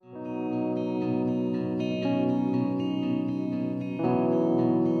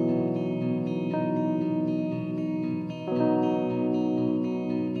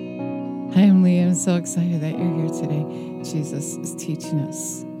Hi, I'm Leah. I'm so excited that you're here today. Jesus is teaching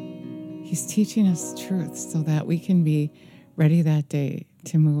us. He's teaching us truth so that we can be ready that day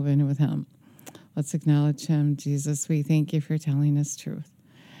to move in with Him. Let's acknowledge Him. Jesus, we thank you for telling us truth.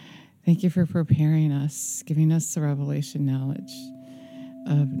 Thank you for preparing us, giving us the revelation knowledge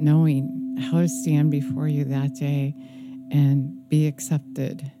of knowing how to stand before you that day and be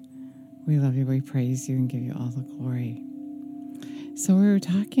accepted. We love you, we praise you, and give you all the glory. So we were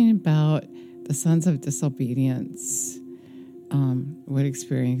talking about the sons of disobedience would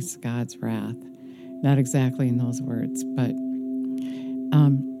experience God's wrath. Not exactly in those words, but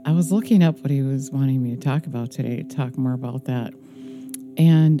I was looking up what he was wanting me to talk about today, to talk more about that.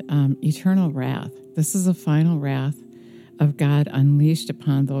 And eternal wrath. This is a final wrath of God unleashed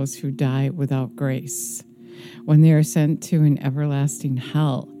upon those who die without grace, when they are sent to an everlasting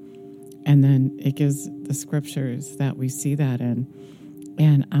hell. And then it gives the scriptures that we see that in.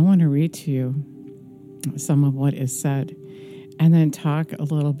 And I want to read to you some of what is said and then talk a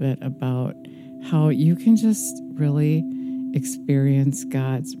little bit about how you can just really experience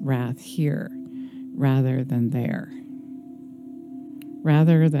God's wrath here rather than there,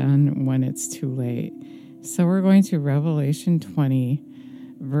 rather than when it's too late. So we're going to Revelation 20,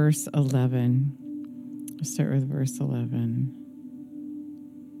 verse 11. We'll start with verse 11.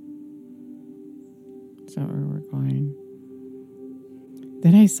 Is that where we're going?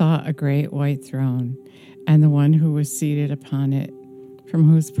 Then I saw a great white throne, and the one who was seated upon it, from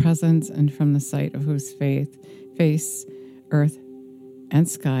whose presence and from the sight of whose face, earth and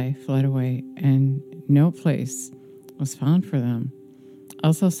sky fled away, and no place was found for them. I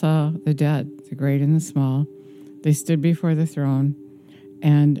also saw the dead, the great and the small. They stood before the throne,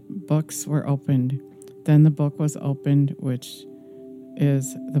 and books were opened. Then the book was opened, which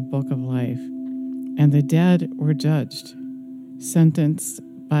is the book of life. And the dead were judged, sentenced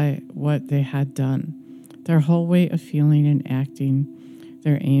by what they had done, their whole way of feeling and acting,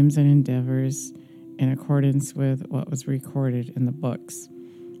 their aims and endeavors in accordance with what was recorded in the books.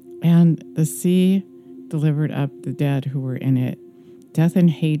 And the sea delivered up the dead who were in it. Death and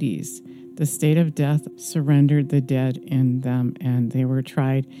Hades, the state of death, surrendered the dead in them, and they were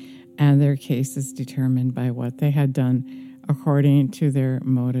tried, and their cases determined by what they had done according to their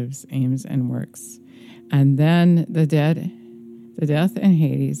motives, aims, and works. And then the death and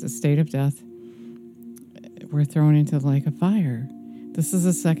Hades, the state of death, were thrown into the lake of fire. This is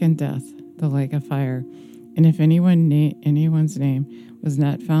the second death, the lake of fire. And if anyone's name was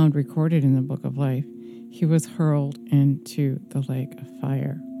not found recorded in the book of life, he was hurled into the lake of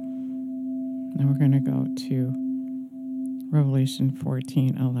fire. Now we're going to go to Revelation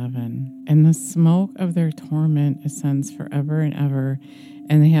 14:11. And the smoke of their torment ascends forever and ever,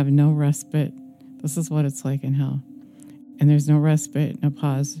 and they have no respite. This is what it's like in hell. And there's no respite, no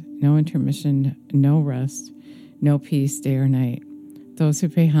pause, no intermission, no rest, no peace day or night. Those who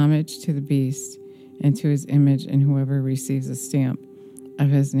pay homage to the beast and to his image, and whoever receives a stamp of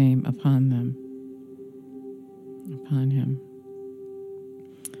his name upon him.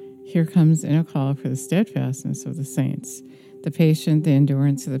 Here comes in a call for the steadfastness of the saints, the patient, the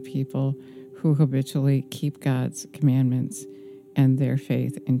endurance of the people who habitually keep God's commandments and their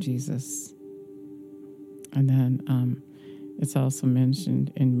faith in Jesus. And then it's also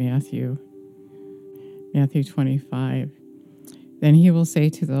mentioned in Matthew 25. Then he will say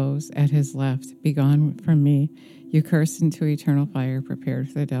to those at his left, "Begone from me, you cursed, into eternal fire prepared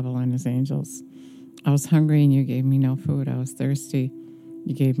for the devil and his angels. I was hungry, and you gave me no food. I was thirsty.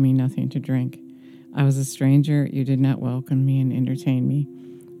 You gave me nothing to drink. I was a stranger. You did not welcome me and entertain me.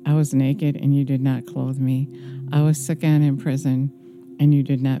 I was naked, and you did not clothe me. I was sick and in prison, and you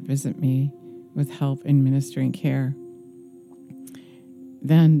did not visit me with help in ministering care."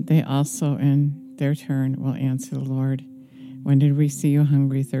 Then they also, in their turn, will answer the Lord, "When did we see you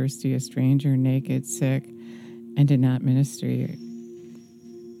hungry, thirsty, a stranger, naked, sick, and did not minister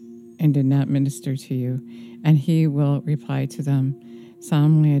to you?" And he will reply to them,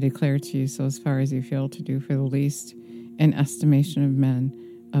 "Solemnly I declare to you, so as far as you fail to do for the least in estimation of men,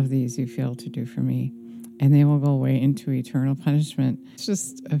 of these you fail to do for me." And they will go away into eternal punishment. It's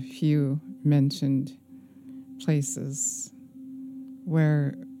just a few mentioned places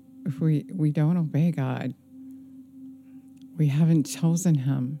where if we don't obey God, we haven't chosen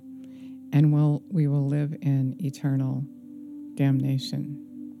him, and we will live in eternal damnation.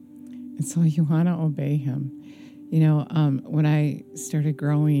 And so you want to obey him. When I started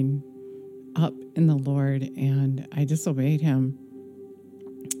growing up in the Lord and I disobeyed him,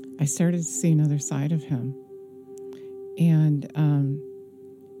 I started to see another side of him. And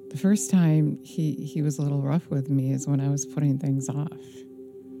the first time he was a little rough with me is when I was putting things off.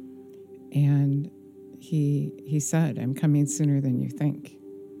 And he said, I'm coming sooner than you think.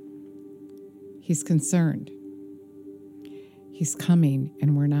 He's concerned. He's coming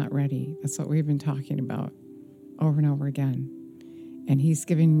and we're not ready. That's what we've been talking about over and over again. And he's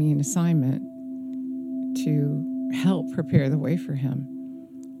giving me an assignment to help prepare the way for him.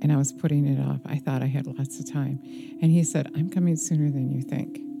 And I was putting it off. I thought I had lots of time. And he said, I'm coming sooner than you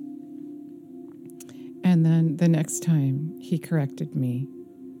think. And then the next time he corrected me,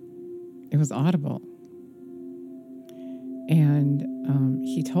 it was audible. And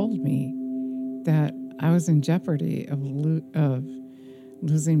he told me that I was in jeopardy of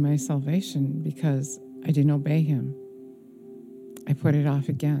losing my salvation because I didn't obey him. I put it off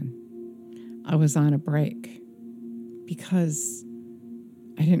again. I was on a break because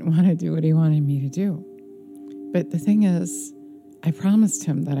I didn't want to do what he wanted me to do. But the thing is, I promised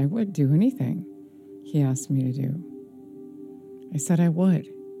him that I would do anything he asked me to do. I said I would.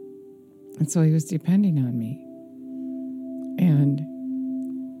 And so he was depending on me. And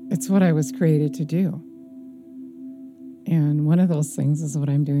it's what I was created to do. And one of those things is what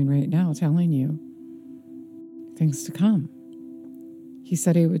I'm doing right now, telling you things to come. He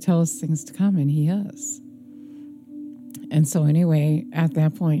said he would tell us things to come, and he is. And so anyway, at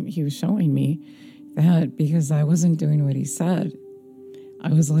that point, he was showing me that because I wasn't doing what he said, I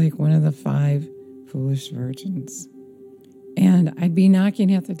was like one of the 5 foolish virgins. And I'd be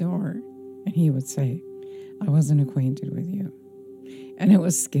knocking at the door, and he would say, I wasn't acquainted with you. And it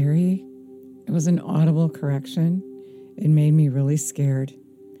was scary. It was an audible correction. It made me really scared.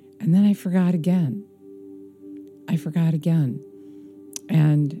 And then I forgot again.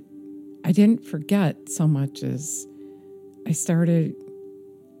 And I didn't forget so much as I started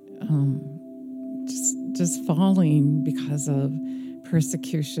just falling because of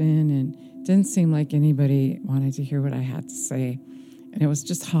persecution, and it didn't seem like anybody wanted to hear what I had to say. And it was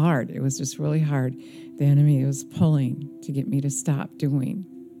just hard. It was just really hard. The enemy was pulling to get me to stop doing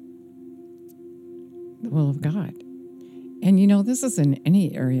the will of God. And this is in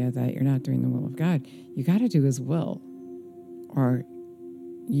any area that you're not doing the will of God. You got to do his will, or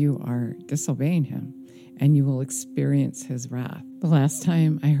you are disobeying him, and you will experience his wrath. The last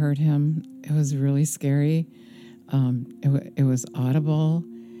time I heard him, it was really scary. It was audible.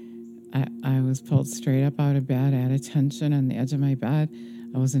 I was pulled straight up out of bed. I had a tension on the edge of my bed.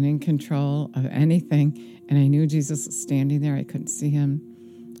 I wasn't in control of anything, and I knew Jesus was standing there. I couldn't see him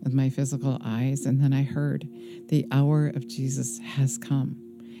with my physical eyes, and then I heard, the hour of Jesus has come.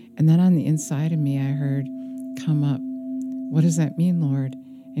 And then on the inside of me, I heard, come up. What does that mean, Lord?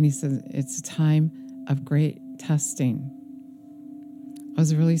 And he said, it's a time of great testing. I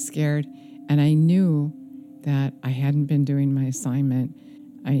was really scared, and I knew that I hadn't been doing my assignment.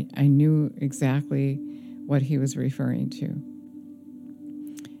 I knew exactly what he was referring to.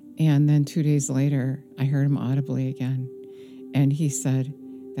 And then 2 days later, I heard him audibly again, and he said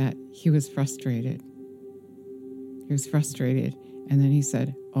that he was frustrated. He was frustrated, and then he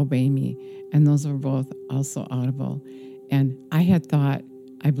said, obey me. And those were both also audible. And I had thought,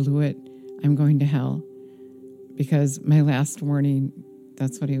 I blew it. I'm going to hell. Because my last warning,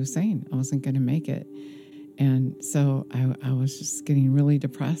 that's what he was saying. I wasn't going to make it. And so I was just getting really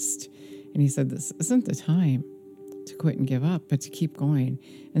depressed. And he said, this isn't the time to quit and give up, but to keep going.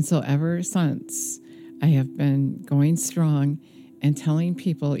 And so ever since, I have been going strong and telling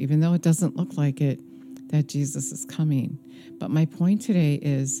people, even though it doesn't look like it, that Jesus is coming. But my point today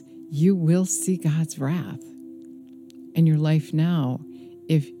is you will see God's wrath in your life now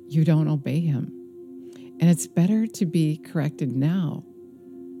if you don't obey him. And it's better to be corrected now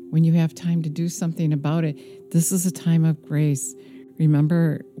when you have time to do something about it. This is a time of grace.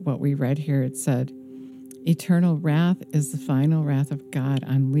 Remember what we read here. It said, eternal wrath is the final wrath of God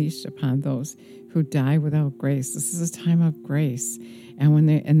unleashed upon those who die without grace. This is a time of grace.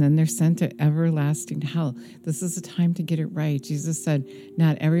 And then they're sent to everlasting hell. This is a time to get it right. Jesus said,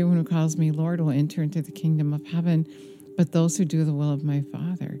 not everyone who calls me Lord will enter into the kingdom of heaven, but those who do the will of my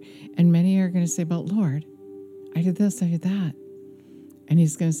Father. And many are going to say, but Lord, I did this, I did that. And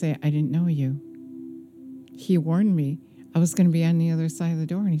he's going to say, I didn't know you. He warned me. I was going to be on the other side of the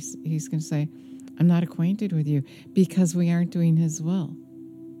door. And he's going to say, I'm not acquainted with you, because we aren't doing his will,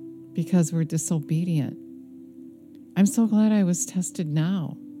 because we're disobedient. I'm so glad I was tested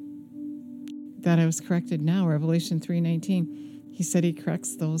now, that I was corrected now. Revelation 3:19, he said he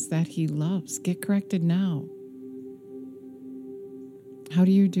corrects those that he loves. Get corrected now. How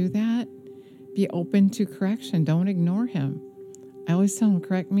do you do that? Be open to correction. Don't ignore him. I always tell him,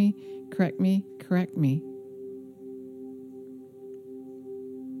 correct me, correct me, correct me.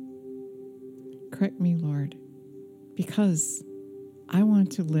 Correct me, Lord, because I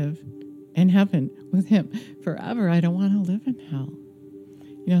want to live in heaven with him forever. I don't want to live in hell.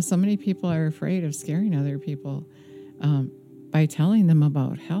 So many people are afraid of scaring other people by telling them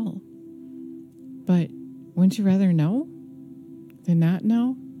about hell. But wouldn't you rather know than not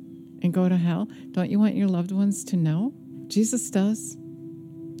know and go to hell? Don't you want your loved ones to know? Jesus does.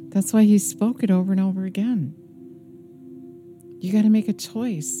 That's why he spoke it over and over again. You got to make a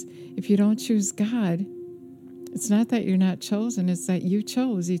choice. If you don't choose God, it's not that you're not chosen, it's that you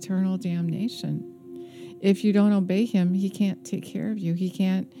chose eternal damnation. If you don't obey him, he can't take care of you. He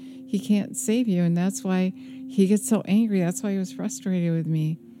can't save you. And that's why he gets so angry. That's why he was frustrated with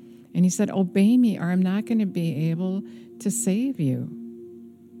me. And he said, obey me or I'm not going to be able to save you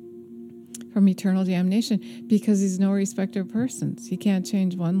from eternal damnation, because he's no respecter of persons. He can't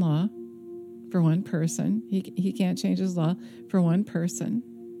change one law for one person. He can't change his law for one person.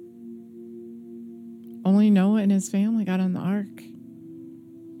 Only Noah and his family got on the ark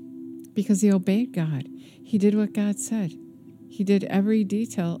because he obeyed God. He did what God said. He did every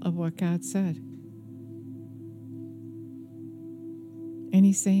detail of what God said. And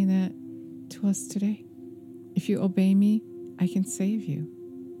he's saying that to us today. If you obey me, I can save you.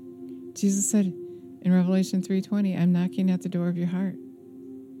 Jesus said in Revelation 3:20, I'm knocking at the door of your heart.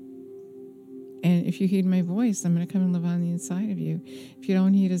 And if you heed my voice, I'm going to come and live on the inside of you. If you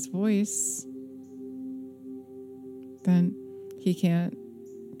don't heed his voice, then he can't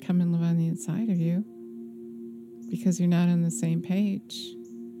come and live on the inside of you because you're not on the same page.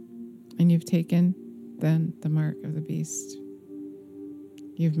 And you've taken then the mark of the beast.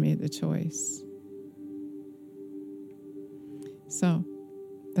 You've made the choice. So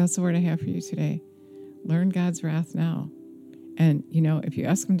that's the word I have for you today. Learn God's wrath now. And, if you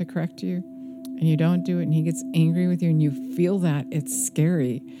ask him to correct you and you don't do it and he gets angry with you and you feel that, it's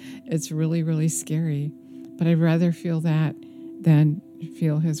scary. It's really, really scary. But I'd rather feel that than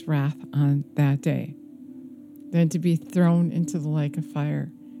feel his wrath on that day, than to be thrown into the lake of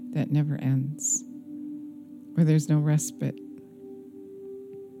fire that never ends, where there's no respite.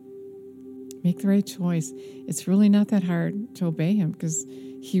 Make the right choice. It's really not that hard to obey him because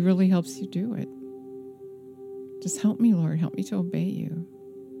he really helps you do it. Just help me, Lord. Help me to obey you.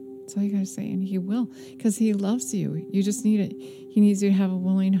 That's all you got to say. And he will, because he loves you. You just need it. He needs you to have a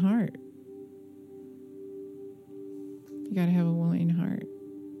willing heart. You got to have a willing heart.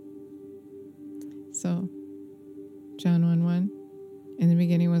 So, John 1:1, in the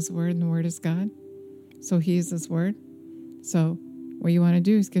beginning was the Word, and the Word is God. So he is his Word. So what you want to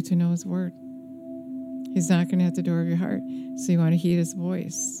do is get to know his Word. He's knocking at the door of your heart. So you want to heed his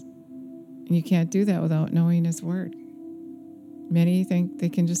voice. And you can't do that without knowing his Word. Many think they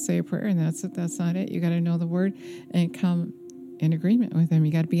can just say a prayer and that's it. That's not it. You got to know the Word and come in agreement with him.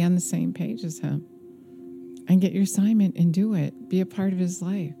 You got to be on the same page as him. And get your assignment and do it. Be a part of his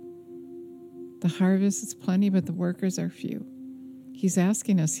life. The harvest is plenty, but the workers are few. He's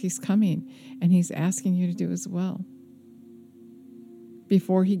asking us. He's coming. And he's asking you to do as well.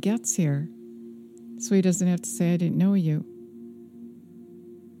 Before he gets here. So he doesn't have to say, I didn't know you.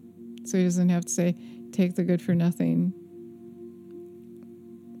 So he doesn't have to say, take the good for nothing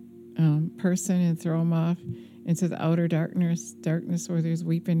person and throw him off into the outer darkness where there's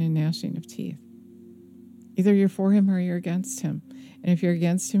weeping and gnashing of teeth. Either you're for him or you're against him. And if you're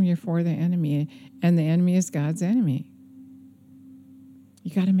against him, you're for the enemy. And the enemy is God's enemy.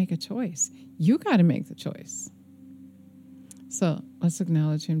 You got to make a choice. You got to make the choice. So let's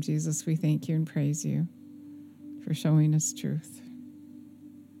acknowledge him, Jesus. We thank you and praise you for showing us truth,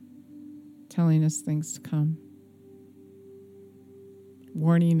 telling us things to come,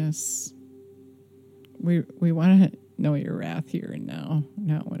 warning us. We want to know your wrath here and now,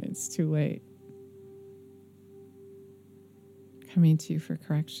 not when it's too late. Coming to you for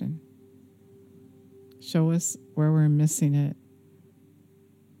correction. Show us where we're missing it.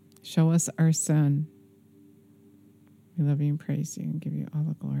 Show us our sin. We love you and praise you and give you all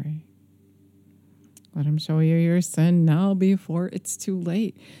the glory. Let him show you your sin now before it's too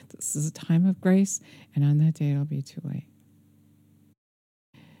late. This is a time of grace, and on that day it'll be too late.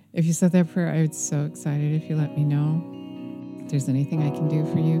 If you said that prayer, I would be so excited if you let me know. If there's anything I can do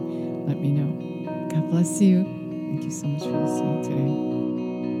for you, let me know. God bless you. Thank you so much for listening today.